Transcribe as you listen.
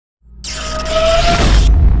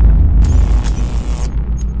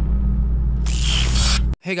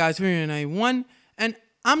Hey guys, we're in A1, and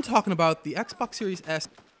I'm talking about the Xbox Series S,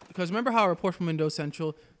 because remember how a report from Windows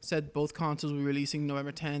Central said both consoles will be releasing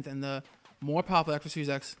November 10th, and the more powerful Xbox Series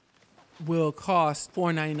X will cost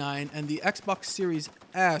 $499, and the Xbox Series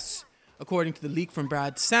S, according to the leak from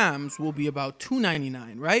Brad Sams, will be about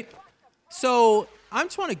 $299, right? So I'm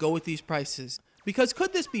just want to go with these prices, because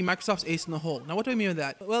could this be Microsoft's ace in the hole? Now, what do I mean by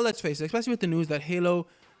that? Well, let's face it, especially with the news that Halo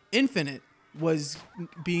Infinite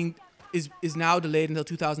is now delayed until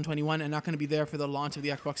 2021 and not going to be there for the launch of the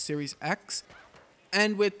Xbox Series X.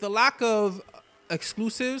 And with the lack of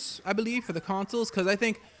exclusives, I believe, for the consoles, because I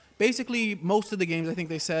think basically most of the games, I think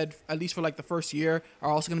they said, at least for like the first year,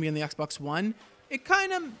 are also going to be on the Xbox One. It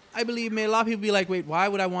kind of, I believe, made a lot of people be like, wait, why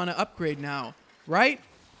would I want to upgrade now, right?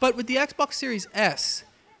 But with the Xbox Series S,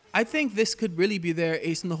 I think this could really be their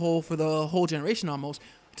ace in the hole for the whole generation almost,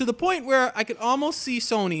 to the point where I could almost see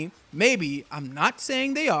Sony, maybe, I'm not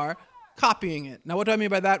saying they are, copying it. Now, what do I mean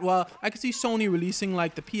by that? Well, I could see Sony releasing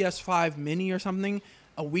like the PS5 Mini or something,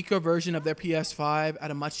 a weaker version of their PS5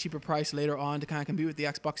 at a much cheaper price later on to kind of compete with the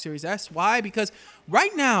Xbox Series S. Why? Because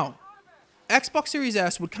right now, Xbox Series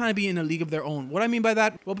S would kind of be in a league of their own. What I mean by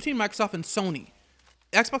that? Well, between Microsoft and Sony,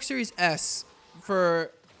 Xbox Series S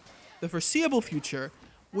for the foreseeable future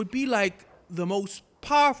would be like the most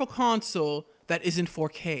powerful console that isn't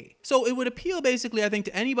 4K. So it would appeal basically, I think,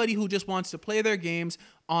 to anybody who just wants to play their games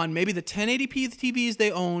on maybe the 1080p TVs they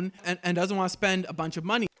own and doesn't want to spend a bunch of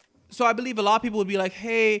money. So I believe a lot of people would be like,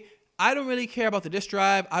 hey, I don't really care about the disk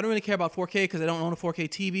drive. I don't really care about 4K because I don't own a 4K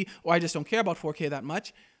TV, or I just don't care about 4K that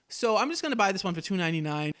much. So I'm just going to buy this one for $299.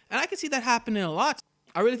 And I can see that happening a lot.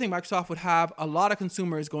 I really think Microsoft would have a lot of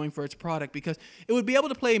consumers going for its product because it would be able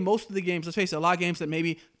to play most of the games. Let's face it, a lot of games that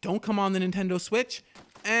maybe don't come on the Nintendo Switch.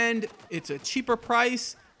 And it's a cheaper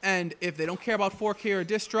price. And if they don't care about 4K or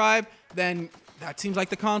disk drive, then that seems like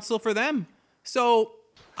the console for them. So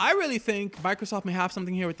I really think Microsoft may have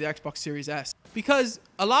something here with the Xbox Series S. Because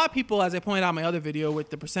a lot of people, as I pointed out in my other video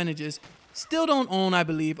with the percentages, still don't own, I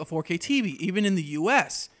believe, a 4K TV, even in the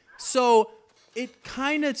US. So it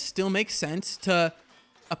kind of still makes sense to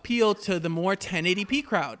appeal to the more 1080p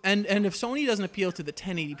crowd. And if Sony doesn't appeal to the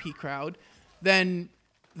 1080p crowd, then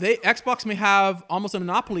Xbox may have almost a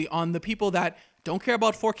monopoly on the people that don't care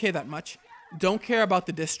about 4K that much, don't care about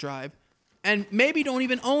the disk drive, and maybe don't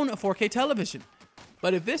even own a 4K television.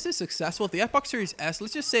 But if this is successful, if the Xbox Series S,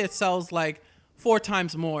 let's just say it sells like 4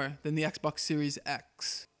 times more than the Xbox Series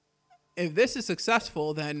X. If this is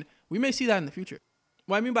successful, then we may see that in the future.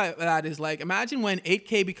 What I mean by that is, like, imagine when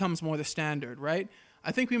 8K becomes more the standard, right?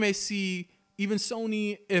 I think we may see even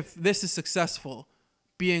Sony, if this is successful,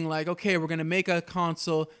 being like, okay, we're going to make a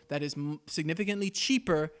console that is significantly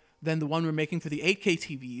cheaper than the one we're making for the 8K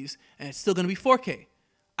TVs, and it's still going to be 4K.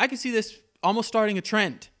 I can see this almost starting a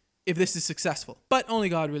trend if this is successful, but only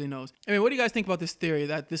God really knows. I mean, what do you guys think about this theory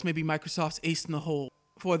that this may be Microsoft's ace in the hole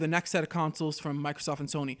for the next set of consoles from Microsoft and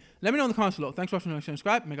Sony? Let me know in the comments below. Thanks for watching,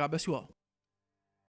 subscribe, may God bless you all.